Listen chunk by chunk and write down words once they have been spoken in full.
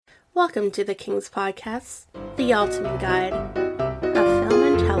Welcome to the King's Podcast, the ultimate guide of film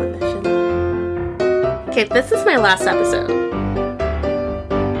and television. Okay, this is my last episode.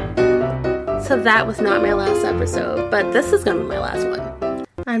 So that was not my last episode, but this is going to be my last one.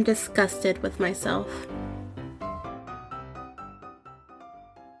 I'm disgusted with myself.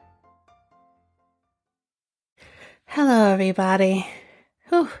 Hello, everybody.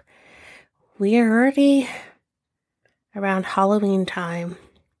 Whew. We are already around Halloween time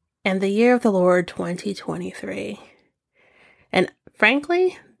and the year of the Lord 2023. And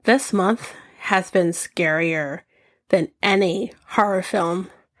frankly, this month has been scarier than any horror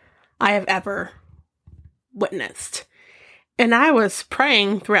film I have ever witnessed. And I was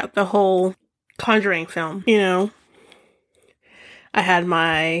praying throughout the whole Conjuring film, I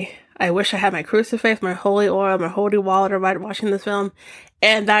wish I had my crucifix, my holy oil, my holy water right watching this film.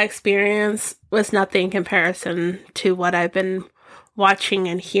 And that experience was nothing in comparison to what I've been watching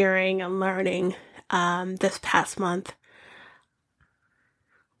and hearing and learning this past month.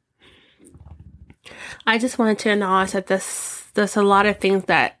 I just wanted to acknowledge that there's a lot of things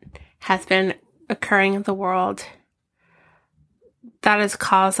that has been occurring in the world that has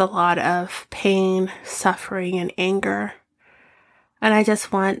caused a lot of pain, suffering, and anger. And I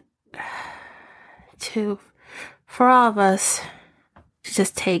just want for all of us to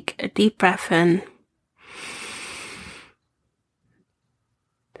just take a deep breath in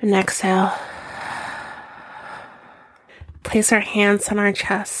and exhale. Place our hands on our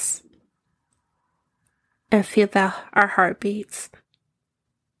chests and feel our heartbeats.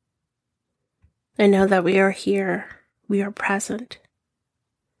 And know that we are here, we are present.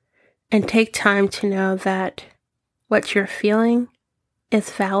 And take time to know that what you're feeling is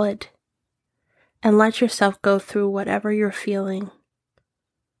valid. And let yourself go through whatever you're feeling.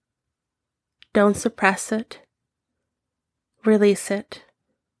 Don't suppress it. Release it.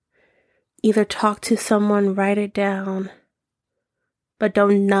 Either talk to someone, write it down, but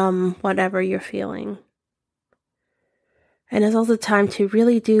don't numb whatever you're feeling. And it's also time to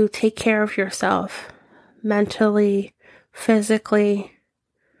really take care of yourself, mentally, physically.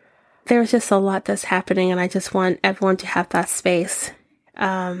 There's just a lot that's happening, and I just want everyone to have that space,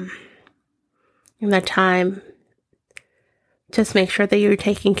 and that time. Just make sure that you're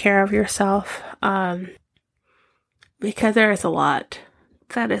taking care of yourself, because there is a lot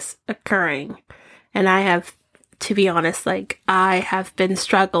that is occurring. And I have, to be honest, I have been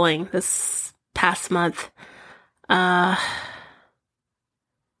struggling this past month,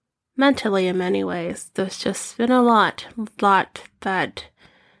 mentally in many ways. There's just been a lot that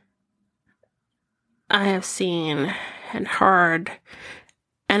I have seen and heard,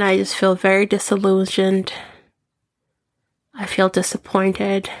 and I just feel very disillusioned. I feel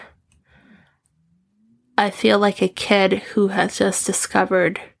disappointed. I feel like a kid who has just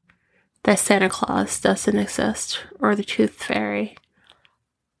discovered that Santa Claus doesn't exist, or the Tooth Fairy.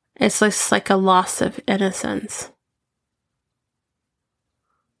 It's just like a loss of innocence.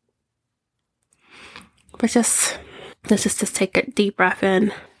 But let's just take a deep breath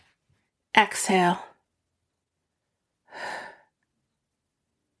in. Exhale.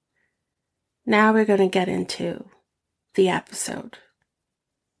 Now we're going to get into the episode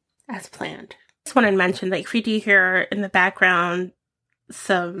as planned. I just want to mention that if you do hear in the background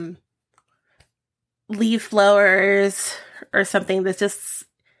some leaf blowers or something, it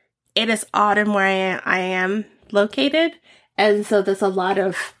is autumn where I am located, and so there's a lot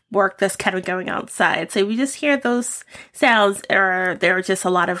of work that's kind of going outside. So if you just hear those sounds, or there are just a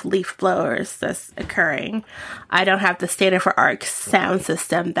lot of leaf blowers that's occurring. I don't have the state-of-the-art sound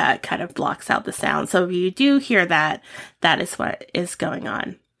system that kind of blocks out the sound. So if you do hear that, that is what is going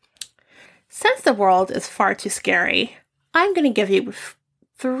on. Since the world is far too scary, I'm going to give you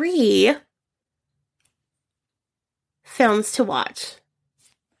 3 films to watch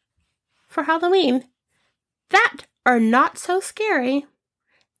for Halloween that are not so scary.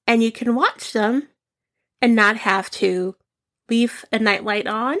 And you can watch them and not have to leave a nightlight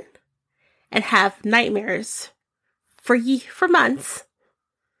on and have nightmares for months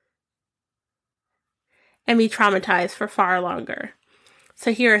and be traumatized for far longer.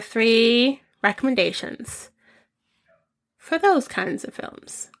 So here are 3 recommendations for those kinds of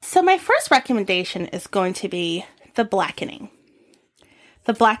films. So my first recommendation is going to be The Blackening.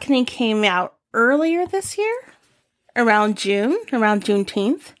 The Blackening came out earlier this year, around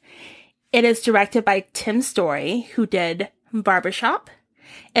Juneteenth. It is directed by Tim Story, who did Barbershop.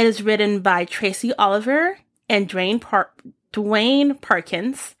 It is written by Tracy Oliver and Dwayne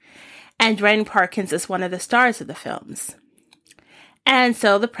Parkins. And Dwayne Parkins is one of the stars of the films. And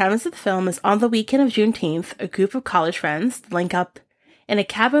so the premise of the film is on the weekend of Juneteenth, a group of college friends link up in a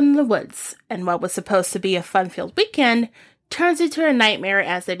cabin in the woods, and what was supposed to be a fun-filled weekend turns into a nightmare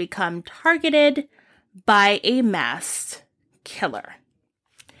as they become targeted by a masked killer.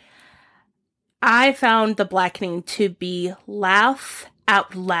 I found The Blackening to be laugh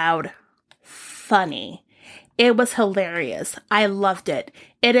out loud funny. It was hilarious. I loved it.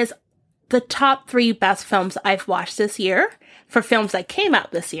 It is the top 3 best films I've watched this year. For films that came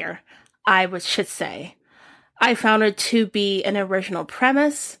out this year, should say. I found it to be an original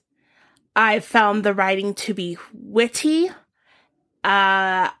premise. I found the writing to be witty.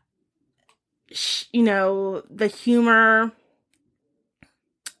 The humor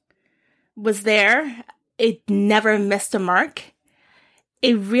was there. It never missed a mark.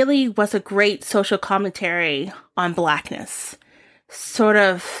 It really was a great social commentary on Blackness. Sort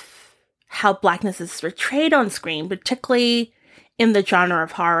of how Blackness is portrayed on screen, particularly in the genre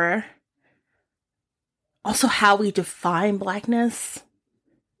of horror. Also how we define Blackness.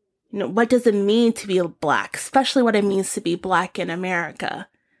 What does it mean to be Black? Especially what it means to be Black in America.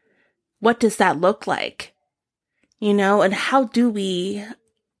 What does that look like? And how do we,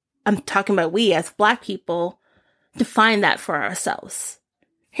 I'm talking about we as Black people, define that for ourselves?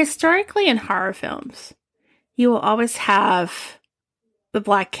 Historically in horror films, you will always have the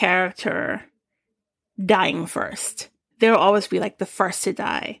Black character dying first. They'll always be like the first to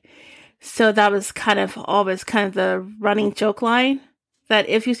die. So that was always the running joke line that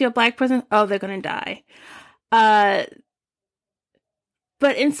if you see a Black person, oh, they're going to die.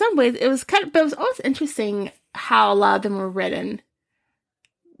 But in some ways, it was always interesting how a lot of them were written,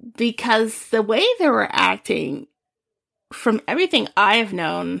 because the way they were acting, from everything I have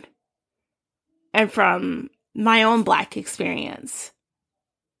known and from my own Black experience,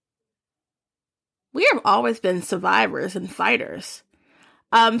 we have always been survivors and fighters.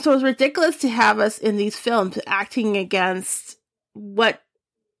 So it's ridiculous to have us in these films acting against what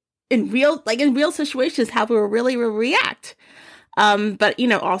in real situations, how we really will react. But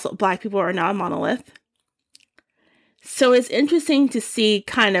also Black people are not a monolith. So it's interesting to see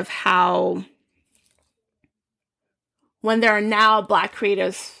kind of how when there are now Black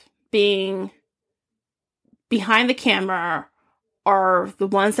creatives being behind the camera or the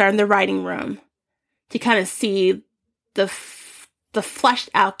ones that are in the writing room, to kind of see the fleshed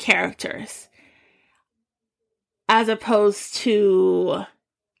out characters as opposed to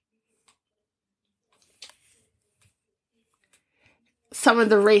some of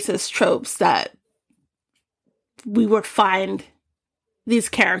the racist tropes that we would find these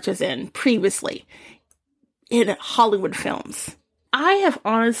characters in previously in Hollywood films. I have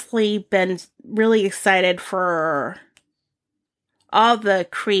honestly been really excited for all the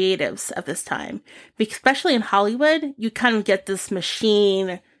creatives of this time, especially in Hollywood. You kind of get this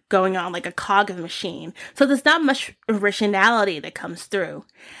machine going on, like a cog of a machine. So there's not much originality that comes through.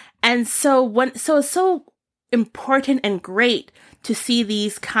 And so it's so important and great to see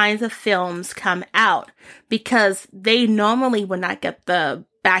these kinds of films come out, because they normally would not get the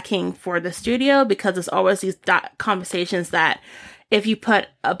backing for the studio, because there's always these conversations that if you put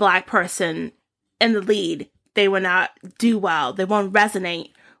a Black person in the lead, they will not do well. They won't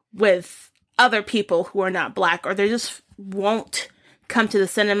resonate with other people who are not Black, or they just won't come to the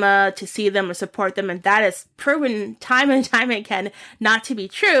cinema to see them or support them. And that is proven time and time again not to be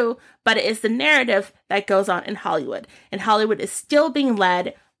true, but it is the narrative that goes on in Hollywood. And Hollywood is still being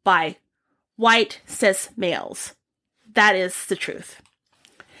led by white cis males. That is the truth.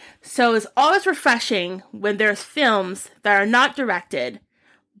 So it's always refreshing when there's films that are not directed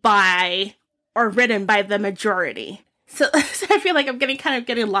by or written by the majority. So I feel like I'm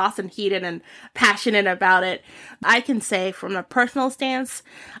getting lost and heated and passionate about it. I can say from a personal stance,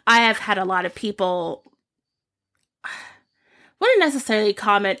 I have had a lot of people wouldn't necessarily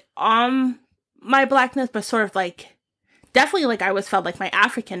comment on my Blackness, but sort of definitely I always felt like my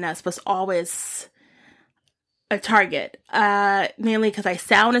Africanness was always a target, mainly because I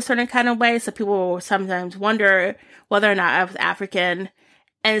sound a certain kind of way, so people will sometimes wonder whether or not I was African.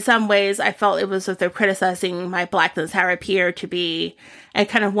 And in some ways, I felt it was as they're criticizing my Blackness, how I appear to be, and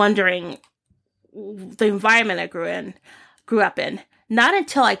kind of wondering the environment I grew up in. Not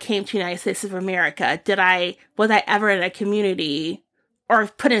until I came to the United States of America was I ever in a community or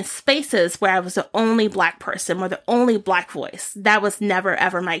put in spaces where I was the only Black person or the only Black voice. That was never,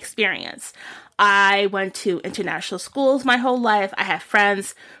 ever my experience. I went to international schools my whole life. I have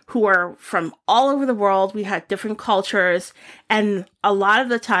friends who are from all over the world. We had different cultures. And a lot of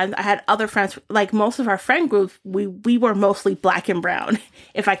the times I had other friends, like most of our friend group, we were mostly Black and brown.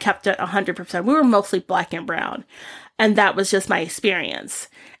 If I kept it 100%, we were mostly Black and brown. And that was just my experience.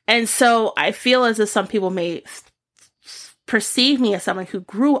 And so I feel as if some people may perceive me as someone who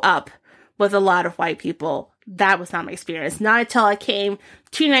grew up with a lot of white people. That was not my experience. Not until I came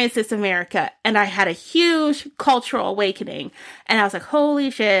to the United States of America and I had a huge cultural awakening. And I was like,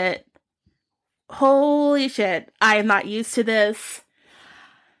 holy shit, I am not used to this.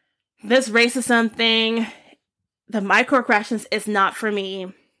 This racism thing, the microaggressions is not for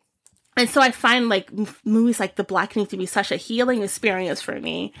me. And so I find like movies like The Blackening to be such a healing experience for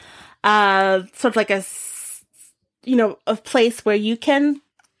me. Sort of like a place where you can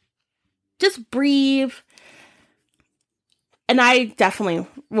just breathe. And I definitely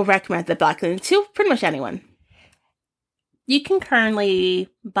will recommend The Blackening to pretty much anyone. You can currently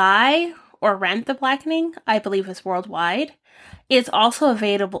buy or rent The Blackening. I believe it's worldwide. It's also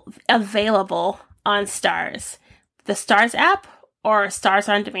available on Starz. The Starz app or Starz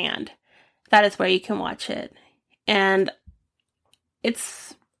on Demand. That is where you can watch it. And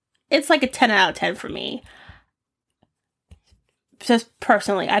it's like a 10 out of 10 for me. Just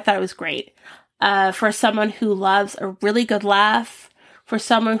personally, I thought it was great. For someone who loves a really good laugh, for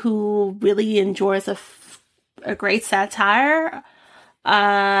someone who really enjoys a great satire,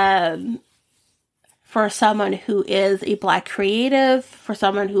 for someone who is a Black creative, for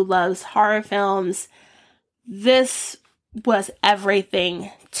someone who loves horror films, this was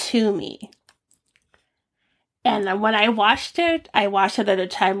everything to me. And when I watched it at a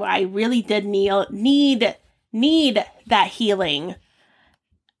time where I really did need that healing,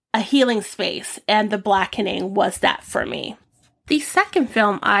 a healing space, and The Blackening was that for me. The second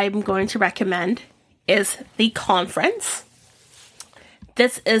film I'm going to recommend is The Conference.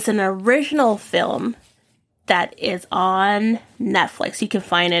 This is an original film that is on Netflix. You can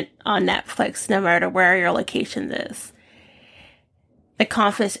find it on Netflix no matter where your location is. The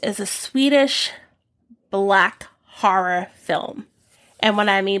Conference is a Swedish Black horror film. And when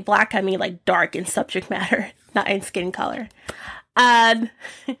I mean Black, I mean like dark in subject matter, not in skin color. So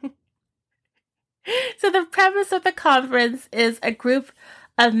the premise of The Conference is a group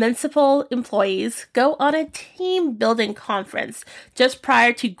of municipal employees go on a team building conference just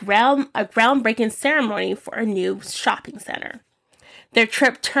prior to a groundbreaking ceremony for a new shopping center. Their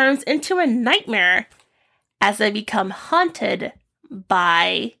trip turns into a nightmare as they become haunted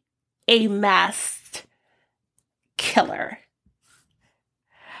by a masked killer.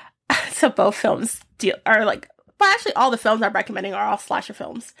 So both films are like, well, actually all the films I'm recommending are all slasher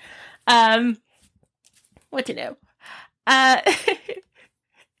films. What to do? But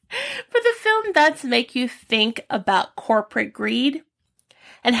the film does make you think about corporate greed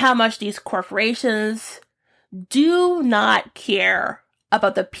and how much these corporations do not care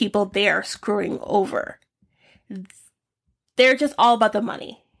about the people they are screwing over. They're just all about the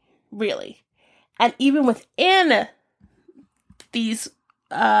money, really. And even within these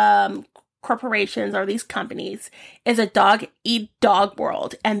corporations or these companies is a dog-eat-dog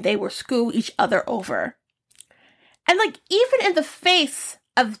world, and they will screw each other over. And like, even in the face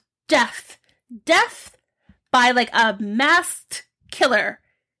of death by like a masked killer,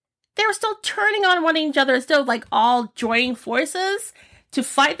 they were still turning on one another, still like all joining forces to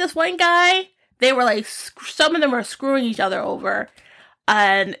fight this one guy. They were like, some of them were screwing each other over,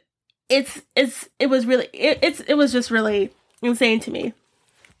 and it was just really insane to me.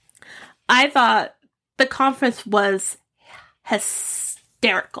 I thought The Conference was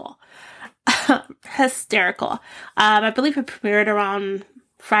hysterical. Hysterical. I believe it premiered around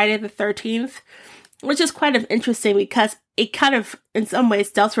Friday the 13th, which is quite interesting because it kind of, in some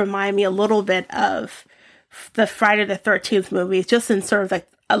ways, does remind me a little bit of the Friday the 13th movies, just in sort of like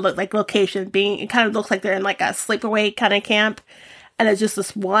a location being, it kind of looks like they're in like a sleepaway kind of camp, and it's just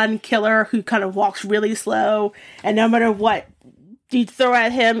this one killer who kind of walks really slow, and no matter what you throw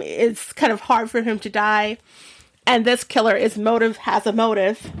at him, it's kind of hard for him to die. And this killer has a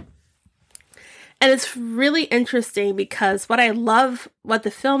motive. And it's really interesting because what I love, what the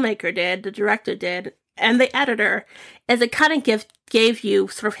filmmaker did, the director did, and the editor, is it kind of gave you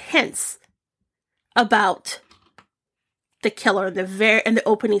sort of hints about the killer in the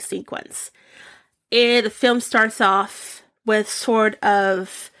opening sequence. The film starts off with sort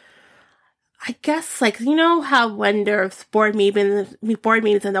of, I guess, like, you know how when there's board meetings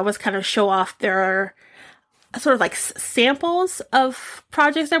and they always kind of show off their sort of like samples of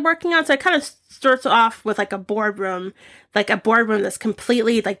projects they're working on. So it kind of starts off with like a boardroom that's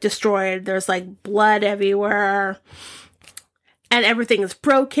completely like destroyed. There's like blood everywhere and everything is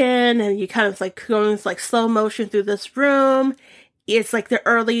broken, and you kind of like going like slow motion through this room. It's like the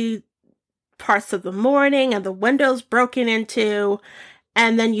early parts of the morning and the windows broken into,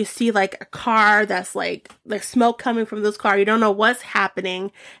 And then you see like a car that's like smoke coming from this car. You don't know what's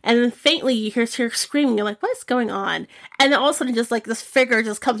happening. And then faintly you hear her screaming. You're like, what's going on? And then all of a sudden just like this figure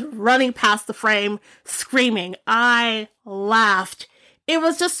just comes running past the frame screaming. I laughed. It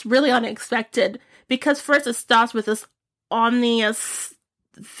was just really unexpected because first it starts with this ominous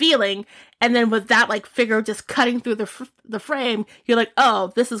feeling. And then with that like figure just cutting through the frame, you're like,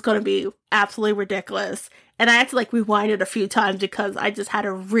 oh, this is going to be absolutely ridiculous. And I had to like rewind it a few times because I just had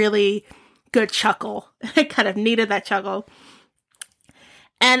a really good chuckle. I kind of needed that chuckle.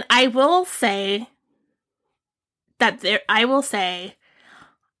 And I will say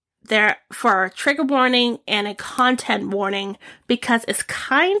there for a trigger warning and a content warning, because it's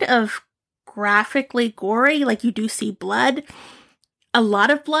kind of graphically gory. Like you do see blood, a lot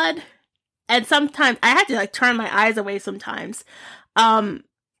of blood. And sometimes I had to like turn my eyes away sometimes.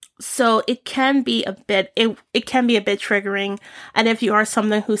 So it can be a bit, it can be a bit triggering. And if you are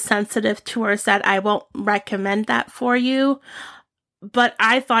someone who's sensitive towards that, I won't recommend that for you. But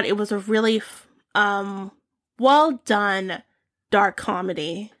I thought it was a really, well done dark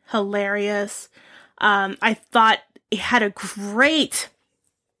comedy. Hilarious. I thought it had a great,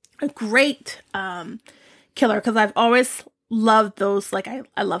 killer, because I've always loved those, like,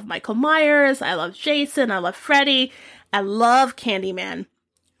 I love Michael Myers, I love Jason, I love Freddy, I love Candyman.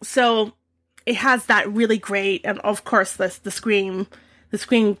 So it has that really great, and of course the scream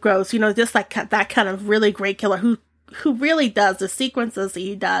grows, just like that kind of really great killer who really does the sequences that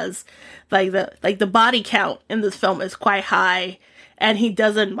he does, like the body count in this film is quite high, and he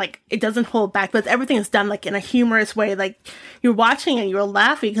doesn't it doesn't hold back, but everything is done like in a humorous way, like you're watching and you're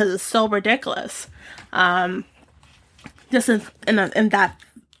laughing because it's so ridiculous. Just in that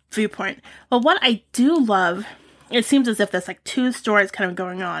viewpoint. But what I do love, it seems as if there's like two stories kind of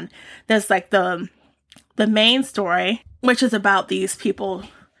going on. There's like the main story, which is about these people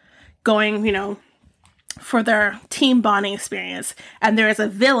going, for their team bonding experience. And there is a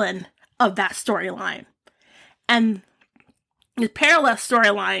villain of that storyline. And the parallel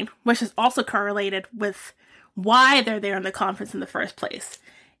storyline, which is also correlated with why they're there in the conference in the first place,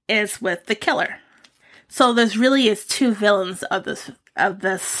 is with the killer. So there's really is two villains of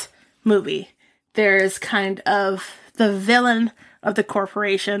this movie. There's kind of the villain of the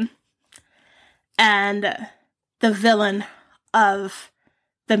corporation and the villain of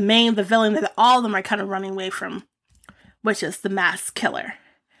the villain that all of them are kind of running away from, which is the masked killer.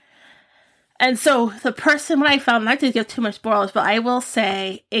 And so the person, what I found, not to give too much spoilers, but I will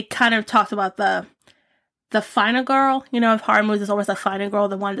say it kind of talks about the final girl. Of horror movies, there's always a final girl,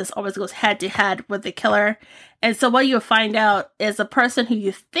 the one that always goes head to head with the killer. And so what you'll find out is the person who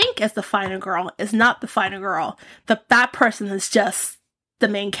you think is the final girl is not the final girl. That person is just the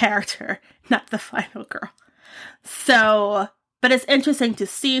main character, not the final girl. So, but it's interesting to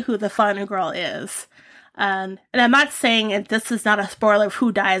see who the final girl is. And I'm not saying, and this is not a spoiler of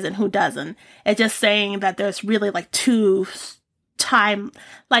who dies and who doesn't. It's just saying that there's really like two time,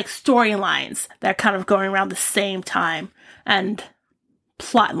 like storylines that are kind of going around the same time, and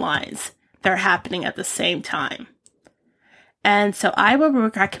plot lines that are happening at the same time. And so I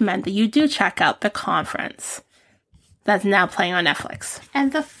would recommend that you do check out The Conference that's now playing on Netflix.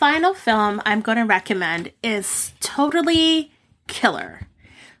 And the final film I'm going to recommend is Totally Killer.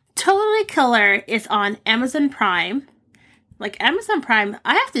 Totally Killer is on Amazon Prime. Like Amazon Prime,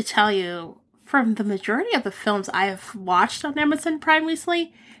 I have to tell you, from the majority of the films I have watched on Amazon Prime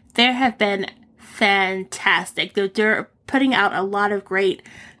recently, there have been fantastic. They're putting out a lot of great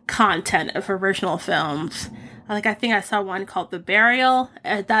content of original films. Like I think I saw one called The Burial.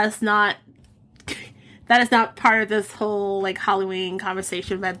 That is not part of this whole like Halloween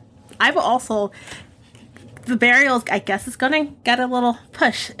conversation, but I've also, The Burial, I guess, is gonna get a little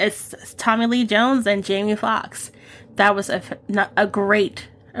push. It's Tommy Lee Jones and Jamie Foxx. That was a great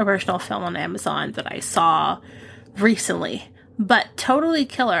original film on Amazon that I saw recently. But Totally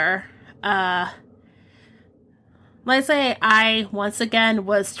Killer, let's say I once again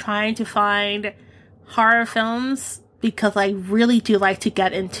was trying to find horror films because I really do like to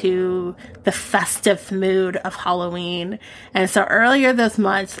get into the festive mood of Halloween. And so earlier this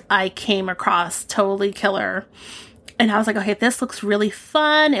month, I came across Totally Killer. And I was like, okay, this looks really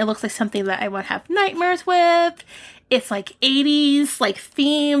fun. It looks like something that I would have nightmares with. It's like 80s, like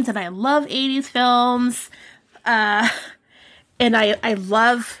themed, and I love 80s films. And I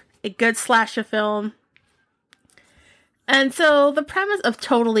love a good slasher film. And so the premise of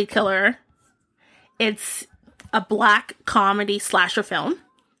Totally Killer, it's a black comedy slasher film.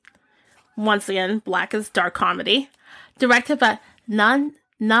 Once again, black is dark comedy. Directed by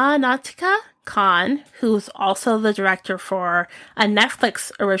Nahnatchka Khan, who's also the director for a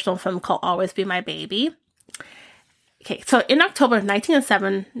Netflix original film called Always Be My Baby. Okay, so in October of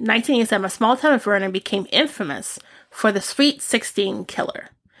 1987, a small town of Vernon became infamous for the Sweet 16 killer.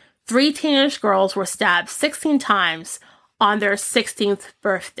 3 teenage girls were stabbed 16 times on their 16th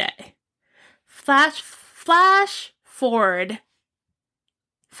birthday. Fast forward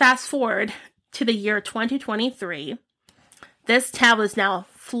to the year 2023. This town is now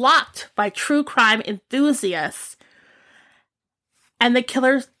flocked by true crime enthusiasts, and the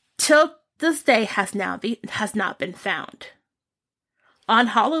killer till this day has not been found. On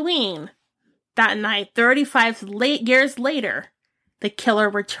Halloween, that night, 35 years later, the killer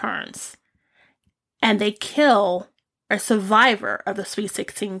returns, and they kill a survivor of the Sweet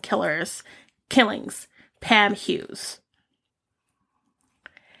 16 killings, Pam Hughes.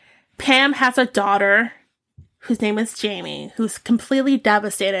 Pam has a daughter whose name is Jamie, who's completely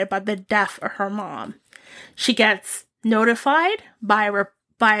devastated by the death of her mom. She gets notified by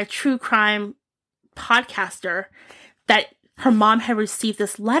a true crime podcaster that her mom had received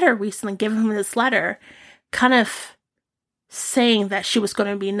this letter recently, giving him this letter, kind of saying that she was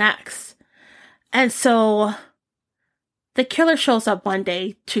going to be next. And so the killer shows up one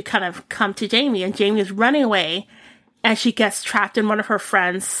day to kind of come to Jamie, and Jamie is running away, and she gets trapped in one of her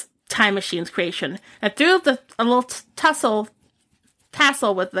friends' time machine's creation. And through a little tussle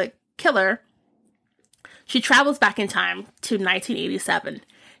with the killer, she travels back in time to 1987,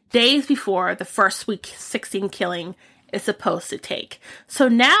 days before the first Sweet 16 killing is supposed to take. So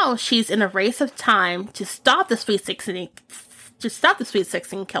now she's in a race of time to stop the Sweet 16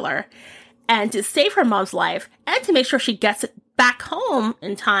 killer, and to save her mom's life, and to make sure she gets it back home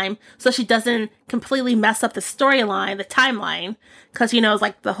in time so she doesn't completely mess up the storyline, the timeline. Because, it's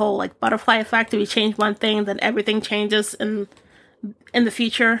like the whole butterfly effect. If you change one thing, then everything changes in the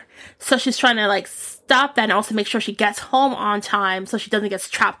future. So she's trying to stop that, and also make sure she gets home on time so she doesn't get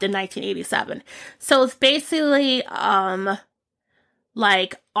trapped in 1987. So it's basically all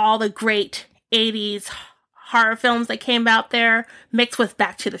the great 80s horror films that came out there mixed with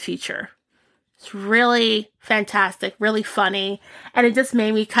Back to the Future. It's really fantastic, really funny, and it just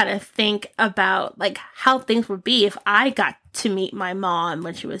made me kind of think about how things would be if I got to meet my mom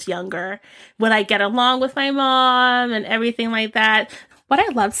when she was younger. Would I get along with my mom and everything like that? What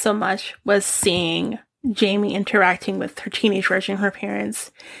I loved so much was seeing Jamie interacting with her teenage version of her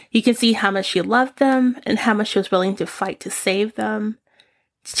parents. You can see how much she loved them and how much she was willing to fight to save them,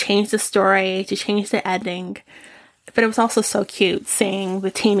 to change the story, to change the ending. But it was also so cute seeing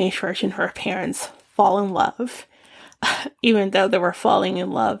the teenage version of her parents fall in love, even though they were falling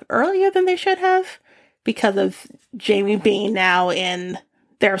in love earlier than they should have, because of Jamie being now in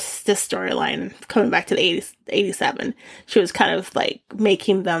this storyline, coming back to the 80s, 87. She was kind of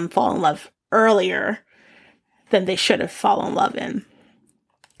making them fall in love earlier than they should have fallen in love in.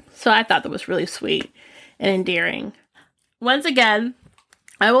 So I thought that was really sweet and endearing. Once again,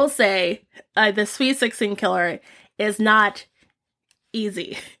 I will say the Sweet 16 killer is not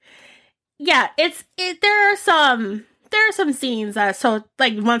easy. Yeah, there are some scenes that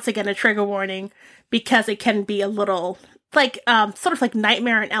once again a trigger warning, because it can be a little sort of like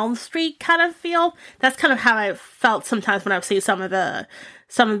Nightmare on Elm Street kind of feel. That's kind of how I felt sometimes when I've seen some of the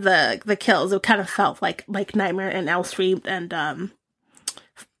kills. It kind of felt like Nightmare on Elm Street and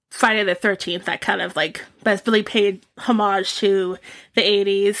Friday the 13th. That kind of that's really paid homage to the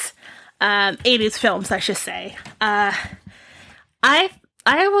 80s films, I should say. I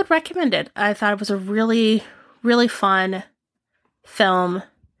would recommend it. I thought it was a really, really fun film,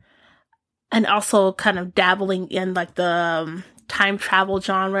 and also kind of dabbling in the time travel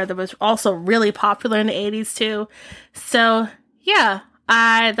genre that was also really popular in the 80s too. So yeah,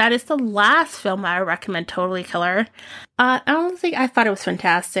 that is the last film I recommend, Totally Killer. Honestly, I thought it was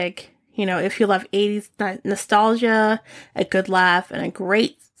fantastic. If you love 80s nostalgia, a good laugh, and a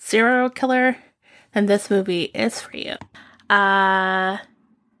great serial killer, then this movie is for you.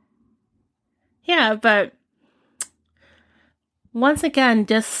 Yeah, but once again,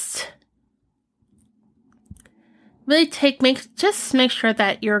 just really make sure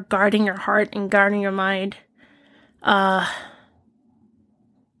that you're guarding your heart and guarding your mind,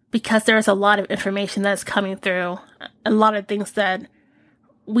 because there's a lot of information that's coming through, a lot of things that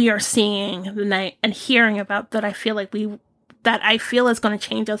we are seeing tonight and hearing about that I feel is going to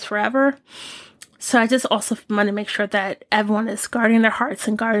change us forever. So I just also want to make sure that everyone is guarding their hearts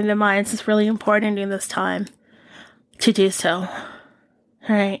and guarding their minds. It's really important in this time to do so. All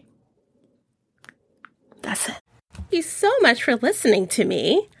right. That's it. Thank you so much for listening to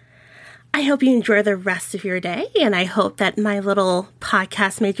me. I hope you enjoy the rest of your day, and I hope that my little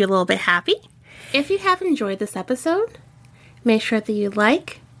podcast made you a little bit happy. If you have enjoyed this episode, make sure that you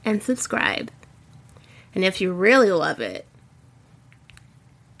like and subscribe. And if you really love it,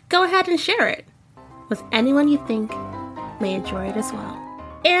 go ahead and share it with anyone you think may enjoy it as well.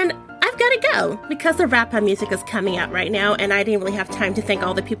 And I've got to go because the Wrap Up music is coming out right now, and I didn't really have time to thank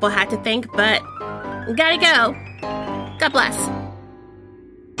all the people I had to thank, but gotta go. God bless.